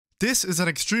This is an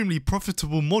extremely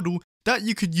profitable model that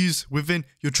you could use within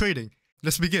your trading.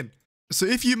 Let's begin. So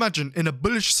if you imagine in a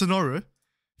bullish scenario,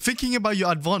 thinking about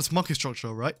your advanced market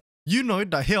structure, right? You know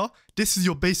that here, this is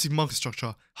your basic market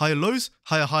structure. Higher lows,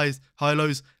 higher highs, higher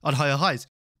lows, and higher highs.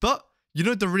 But you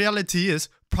know the reality is,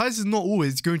 price is not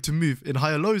always going to move in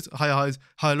higher lows, higher highs,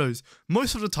 higher lows.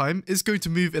 Most of the time, it's going to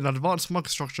move in advanced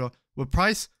market structure where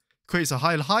price creates a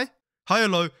higher high, higher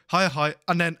low, higher high,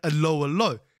 and then a lower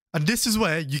low. And this is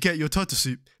where you get your turtle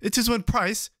soup. It is when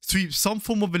price sweeps some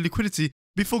form of a liquidity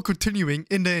before continuing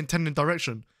in the intended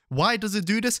direction. Why does it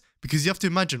do this? Because you have to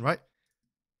imagine, right?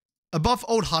 Above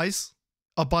old highs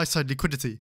are buy-side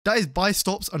liquidity. That is buy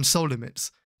stops and sell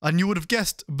limits. And you would have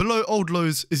guessed below old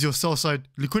lows is your sell-side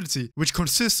liquidity, which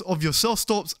consists of your sell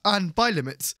stops and buy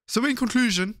limits. So in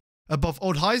conclusion, above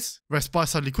old highs rests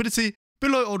buy-side liquidity,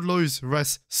 below old lows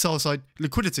rests sell-side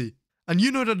liquidity. And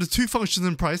you know that the two functions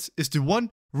in price is to 1,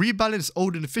 rebalance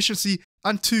old inefficiency,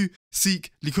 and 2,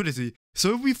 seek liquidity.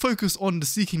 So if we focus on the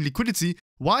seeking liquidity,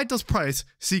 why does price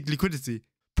seek liquidity?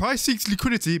 Price seeks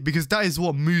liquidity because that is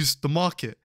what moves the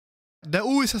market. There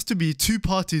always has to be two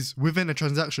parties within a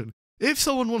transaction. If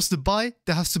someone wants to buy,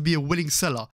 there has to be a willing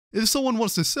seller. If someone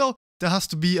wants to sell, there has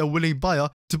to be a willing buyer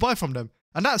to buy from them.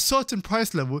 And at a certain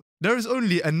price level, there is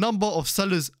only a number of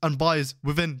sellers and buyers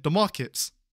within the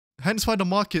markets. Hence why the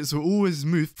markets will always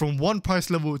move from one price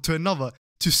level to another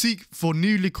to seek for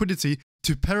new liquidity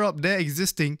to pair up their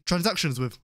existing transactions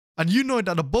with. And you know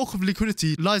that the bulk of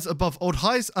liquidity lies above old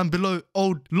highs and below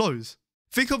old lows.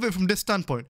 Think of it from this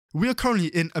standpoint. We are currently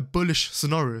in a bullish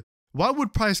scenario. Why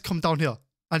would price come down here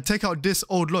and take out this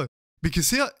old low?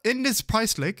 Because here in this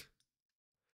price leg,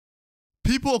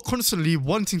 people are constantly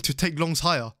wanting to take longs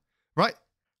higher, right?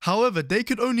 However, they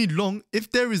could only long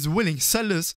if there is willing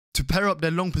sellers to pair up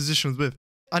their long positions with.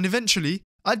 And eventually,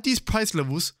 at these price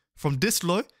levels, from this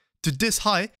low to this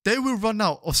high, they will run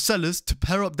out of sellers to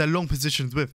pair up their long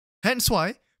positions with. Hence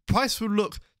why, price will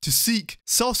look to seek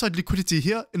sell-side liquidity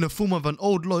here in the form of an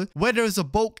old low where there is a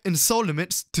bulk in sell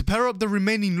limits to pair up the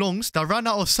remaining longs that ran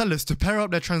out of sellers to pair up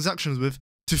their transactions with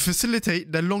to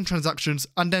facilitate their long transactions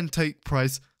and then take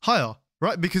price higher,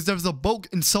 right? Because there's a bulk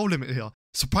in sell limit here.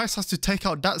 So price has to take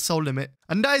out that sell limit,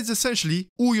 and that is essentially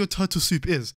all your turtle soup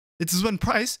is. It is when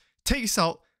price takes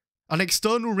out an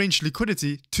external range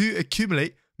liquidity to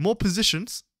accumulate more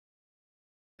positions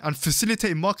and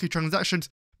facilitate market transactions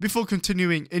before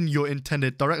continuing in your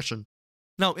intended direction.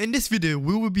 Now, in this video,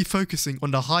 we will be focusing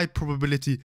on the high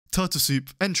probability turtle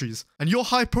soup entries. And your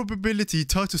high probability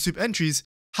turtle soup entries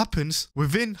happens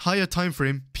within higher time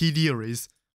frame PD arrays.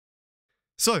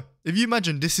 So, if you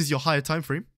imagine this is your higher time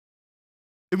frame,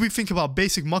 if we think about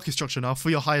basic market structure now for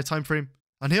your higher time frame,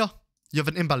 and here you have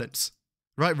an imbalance,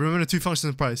 right? Remember the two functions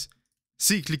in price.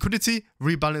 Seek liquidity,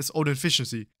 rebalance old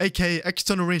efficiency, aka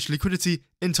external range liquidity,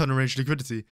 internal range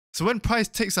liquidity. So when price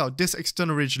takes out this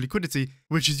external range liquidity,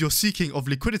 which is your seeking of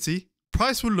liquidity,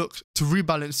 price will look to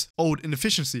rebalance old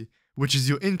inefficiency, which is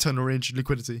your internal range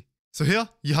liquidity. So here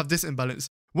you have this imbalance.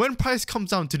 When price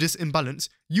comes down to this imbalance,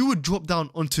 you would drop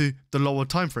down onto the lower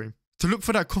time frame to look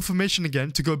for that confirmation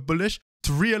again to go bullish,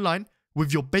 to realign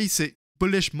with your basic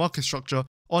bullish market structure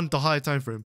on the higher time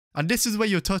frame. And this is where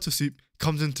your turtle soup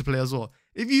comes into play as well.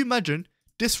 If you imagine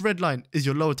this red line is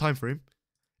your lower time frame,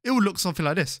 it will look something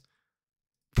like this.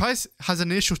 Price has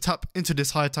an initial tap into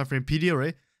this higher time frame PD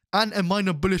array and a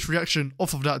minor bullish reaction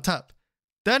off of that tap.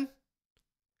 Then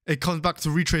it comes back to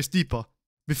retrace deeper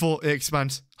before it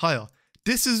expands higher.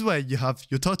 This is where you have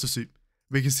your turtle soup.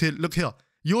 Because here, look here,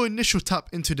 your initial tap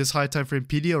into this higher time frame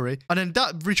PD array, and then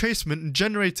that retracement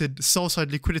generated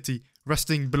sell-side liquidity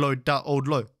resting below that old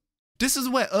low. This is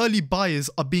where early buyers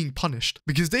are being punished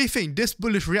because they think this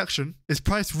bullish reaction is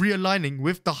price realigning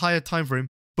with the higher time frame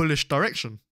bullish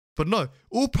direction. But no,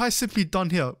 all price simply done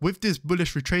here with this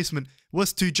bullish retracement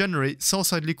was to generate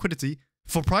sell-side liquidity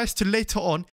for price to later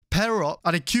on pair up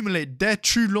and accumulate their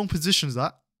true long positions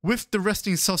at with the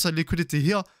resting sell-side liquidity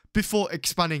here before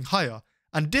expanding higher.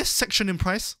 And this section in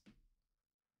price,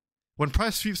 when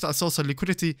price sweeps that sell-side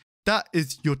liquidity, that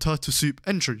is your turtle soup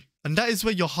entry. And that is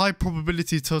where your high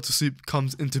probability turtle soup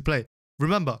comes into play.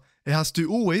 Remember, it has to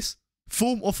always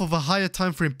form off of a higher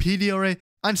time frame PD array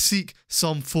and seek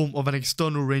some form of an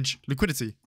external range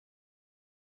liquidity.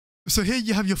 So here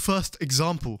you have your first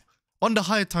example. On the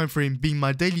higher time frame being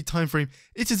my daily time frame,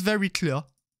 it is very clear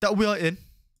that we are in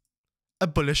a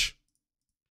bullish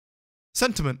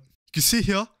sentiment. You can see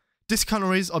here, discount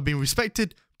arrays are being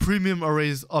respected, premium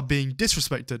arrays are being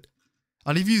disrespected.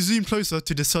 And if you zoom closer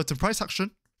to this certain price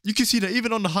action, you can see that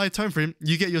even on the higher time frame,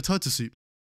 you get your turtle soup.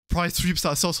 Price sweeps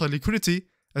that sell side liquidity,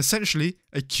 essentially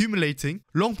accumulating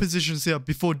long positions here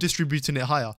before distributing it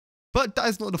higher. But that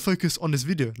is not the focus on this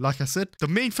video. Like I said, the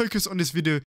main focus on this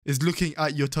video is looking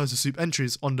at your turtle soup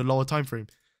entries on the lower time frame.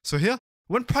 So here,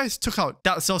 when price took out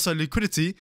that sell side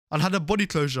liquidity and had a body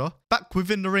closure back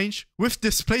within the range with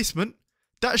displacement,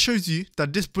 that shows you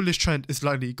that this bullish trend is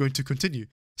likely going to continue.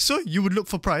 So you would look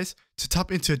for price to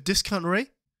tap into a discount array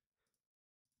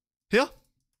here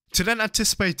to then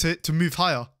anticipate it to move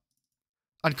higher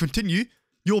and continue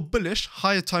your bullish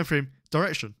higher time frame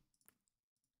direction.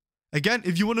 Again,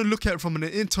 if you want to look at it from an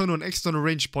internal and external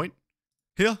range point,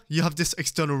 here you have this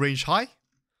external range high.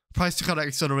 Price took out that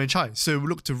external range high, so we'll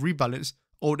look to rebalance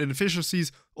old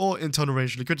inefficiencies or internal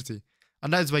range liquidity.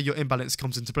 And that is where your imbalance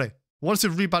comes into play. Once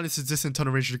it rebalances this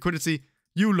internal range liquidity,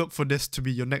 you look for this to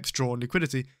be your next draw on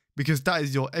liquidity because that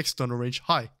is your external range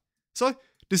high. So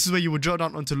this is where you will draw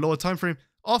down onto lower time frame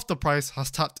after price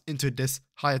has tapped into this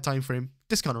higher time frame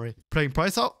discount array. Playing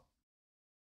price out,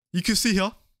 you can see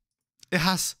here it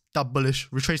has that bullish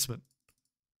retracement.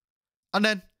 And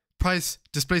then price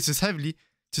displaces heavily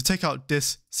to take out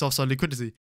this sell side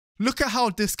liquidity. Look at how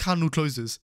this candle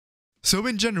closes. So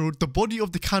in general, the body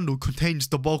of the candle contains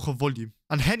the bulk of volume,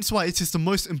 and hence why it is the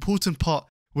most important part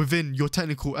within your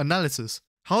technical analysis.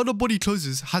 How the body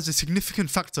closes has a significant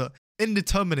factor in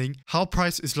determining how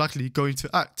price is likely going to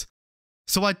act.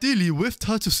 So ideally with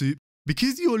turtle soup,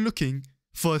 because you are looking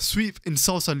for a sweep in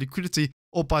sell side liquidity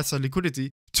or buy side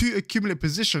liquidity to accumulate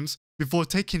positions before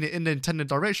taking it in the intended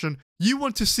direction, you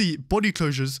want to see body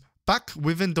closures back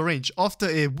within the range after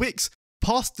it wicks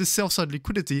past the sell side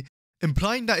liquidity,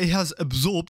 implying that it has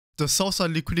absorbed the sell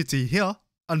side liquidity here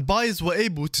and buyers were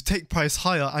able to take price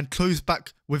higher and close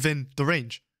back within the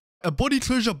range. A body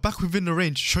closure back within the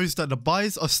range shows that the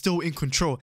buyers are still in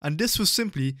control, and this was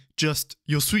simply just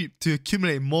your sweep to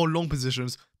accumulate more long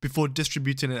positions before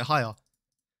distributing it higher.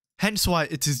 Hence why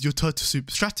it is your turtle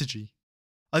soup strategy.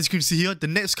 As you can see here, the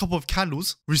next couple of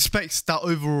candles respects that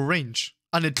overall range,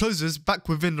 and it closes back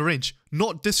within the range,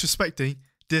 not disrespecting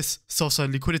this sell side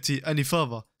liquidity any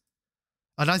further.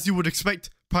 And as you would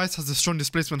expect, price has a strong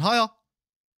displacement higher,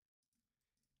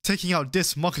 taking out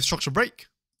this market structure break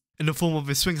in the form of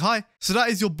a swing high. So that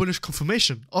is your bullish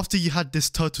confirmation after you had this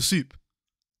turtle soup.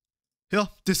 Here,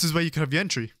 this is where you can have your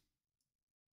entry.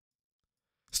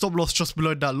 Stop loss just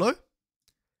below that low,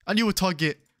 and you will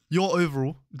target your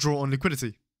overall draw on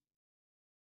liquidity.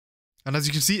 And as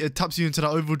you can see, it taps you into that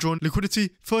overall draw on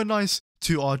liquidity for a nice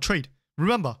 2-hour trade.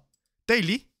 Remember,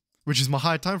 daily, which is my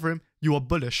higher time frame, you are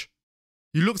bullish.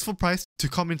 You looked for price to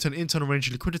come into an internal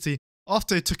range liquidity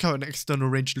after it took out an external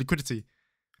range liquidity.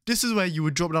 This is where you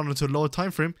would drop down onto a lower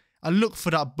time frame and look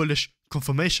for that bullish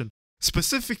confirmation.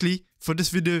 Specifically for this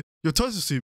video, your turtle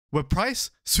soup, where price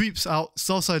sweeps out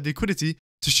sell side liquidity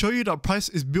to show you that price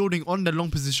is building on their long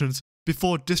positions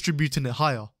before distributing it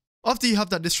higher. After you have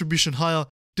that distribution higher,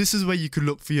 this is where you can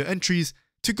look for your entries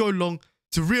to go long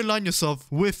to realign yourself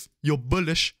with your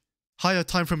bullish higher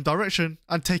time frame direction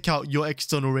and take out your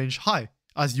external range high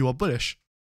as you are bullish.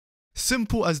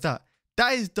 Simple as that.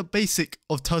 That is the basic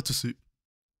of turtle soup.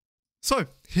 So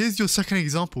here's your second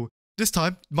example. This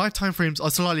time my time frames are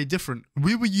slightly different.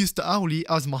 We will use the hourly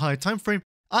as my higher time frame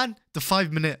and the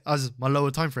 5-minute as my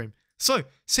lower time frame. So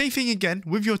same thing again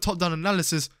with your top down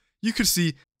analysis. You can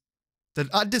see that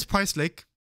at this price leg,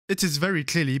 it is very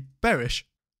clearly bearish.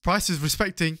 Price is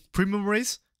respecting premium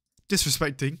arrays,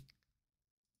 disrespecting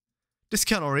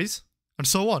discount arrays, and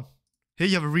so on. Here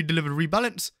you have a redelivered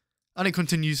rebalance, and it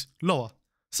continues lower.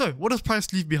 So what does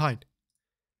price leave behind?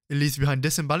 It leaves behind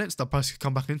this imbalance that price could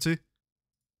come back into,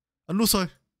 and also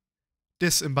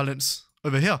this imbalance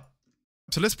over here.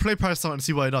 So let's play price out and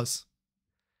see what it does.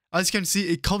 As you can see,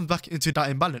 it comes back into that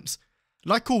imbalance.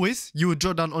 Like always, you would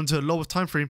draw down onto a lower time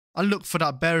frame and look for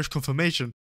that bearish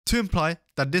confirmation to imply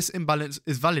that this imbalance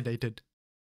is validated.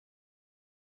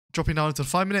 Dropping down into the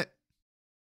 5-minute,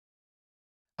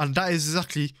 and that is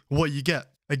exactly what you get.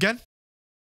 Again,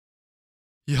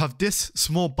 you have this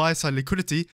small buy side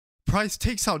liquidity, price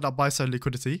takes out that buy side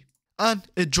liquidity, and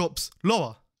it drops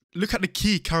lower. Look at the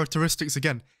key characteristics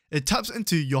again. It taps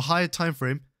into your higher time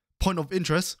frame point of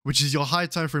interest, which is your higher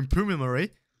time frame premium array.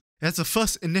 It has the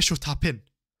first initial tap in.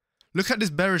 Look at this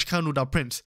bearish candle that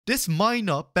prints. This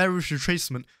minor bearish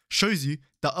retracement shows you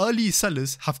that early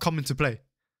sellers have come into play.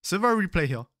 So if I replay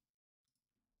here,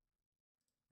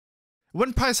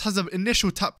 when price has an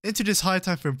initial tap into this higher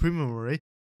time frame premium array,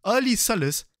 early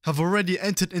sellers have already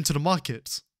entered into the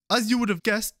markets. As you would have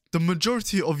guessed, the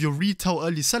majority of your retail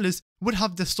early sellers would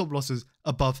have their stop losses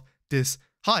above this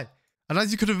high. And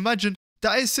as you could have imagined,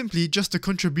 that is simply just a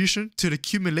contribution to the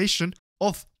accumulation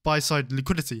of buy side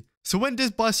liquidity. So when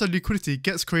this buy side liquidity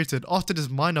gets created after this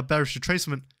minor bearish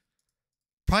retracement,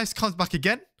 price comes back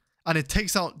again and it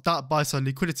takes out that buy side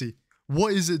liquidity.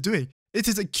 What is it doing? It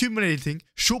is accumulating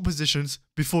short positions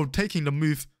before taking the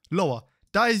move lower.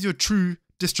 That is your true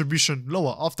distribution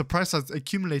lower after price has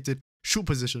accumulated short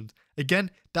positions.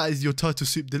 Again, that is your turtle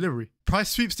soup delivery. Price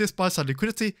sweeps this buy side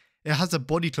liquidity. It has a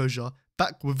body closure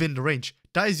back within the range.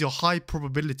 That is your high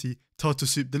probability turtle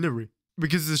soup delivery,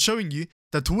 because it's showing you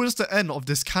that towards the end of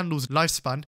this candle's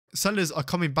lifespan, sellers are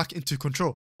coming back into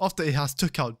control after it has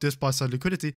took out this buy side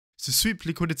liquidity to sweep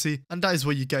liquidity, and that is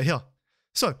what you get here.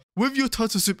 So with your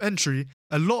turtle soup entry,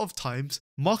 a lot of times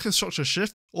market structure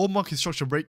shift or market structure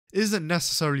break isn't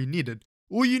necessarily needed.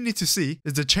 All you need to see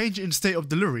is the change in state of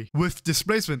delivery with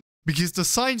displacement, because the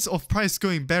signs of price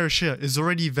going bearish here is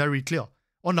already very clear.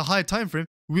 On the higher time frame,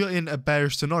 we are in a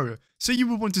bearish scenario, so you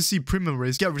would want to see premium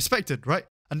rates get respected, right?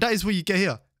 And that is what you get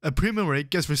here. A premium rate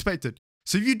gets respected.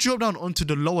 So if you drop down onto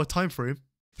the lower time frame,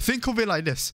 think of it like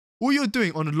this. All you're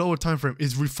doing on the lower time frame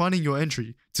is refining your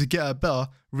entry to get a better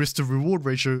risk to reward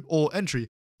ratio or entry.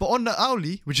 But on the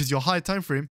hourly, which is your higher time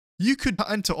frame, you could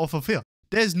enter off of here.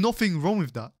 There's nothing wrong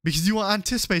with that, because you are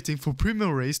anticipating for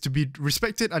premium rates to be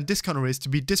respected and discount rates to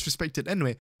be disrespected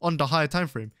anyway on the higher time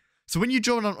frame. So when you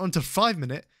drop down onto 5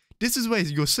 minute, this is where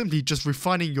you're simply just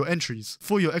refining your entries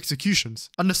for your executions.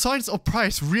 And the signs of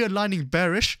price realigning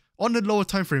bearish on the lower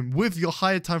time frame with your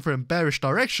higher time frame bearish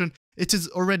direction, it is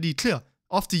already clear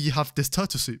after you have this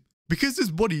turtle soup. Because this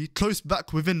body closed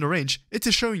back within the range, it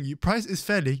is showing you price is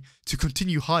failing to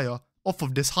continue higher off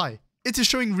of this high. It is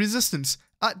showing resistance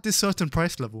at this certain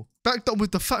price level, backed up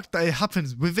with the fact that it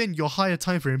happens within your higher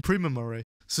time frame premium array.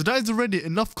 So that is already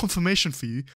enough confirmation for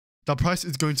you that price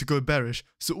is going to go bearish.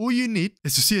 So all you need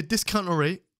is to see a discount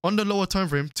array on the lower time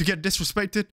frame to get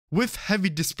disrespected with heavy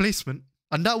displacement,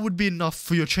 and that would be enough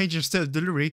for your change in state of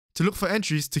delivery to look for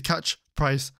entries to catch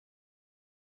price.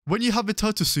 When you have a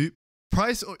turtle soup,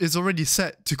 price is already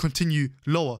set to continue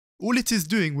lower. All it is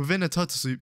doing within a turtle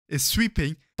soup is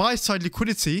sweeping buy side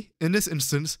liquidity, in this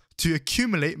instance, to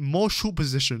accumulate more short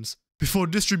positions before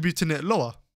distributing it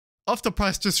lower. After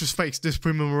price disrespects this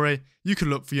premium array, you can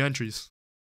look for your entries.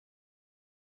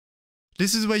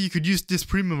 This is where you could use this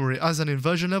premium array as an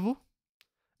inversion level,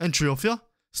 entry off here,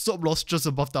 stop loss just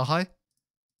above the high,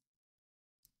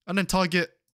 and then target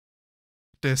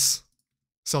this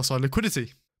sell side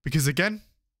liquidity. Because again,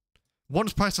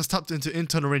 once price has tapped into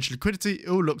internal range liquidity, it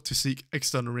will look to seek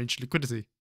external range liquidity.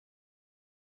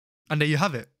 And there you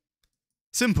have it.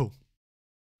 Simple.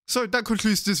 So that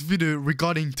concludes this video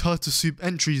regarding turtle soup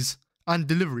entries and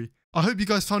delivery. I hope you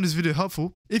guys found this video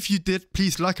helpful. If you did,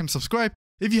 please like and subscribe.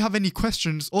 If you have any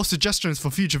questions or suggestions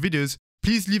for future videos,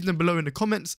 please leave them below in the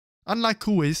comments. And like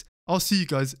always, I'll see you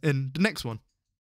guys in the next one.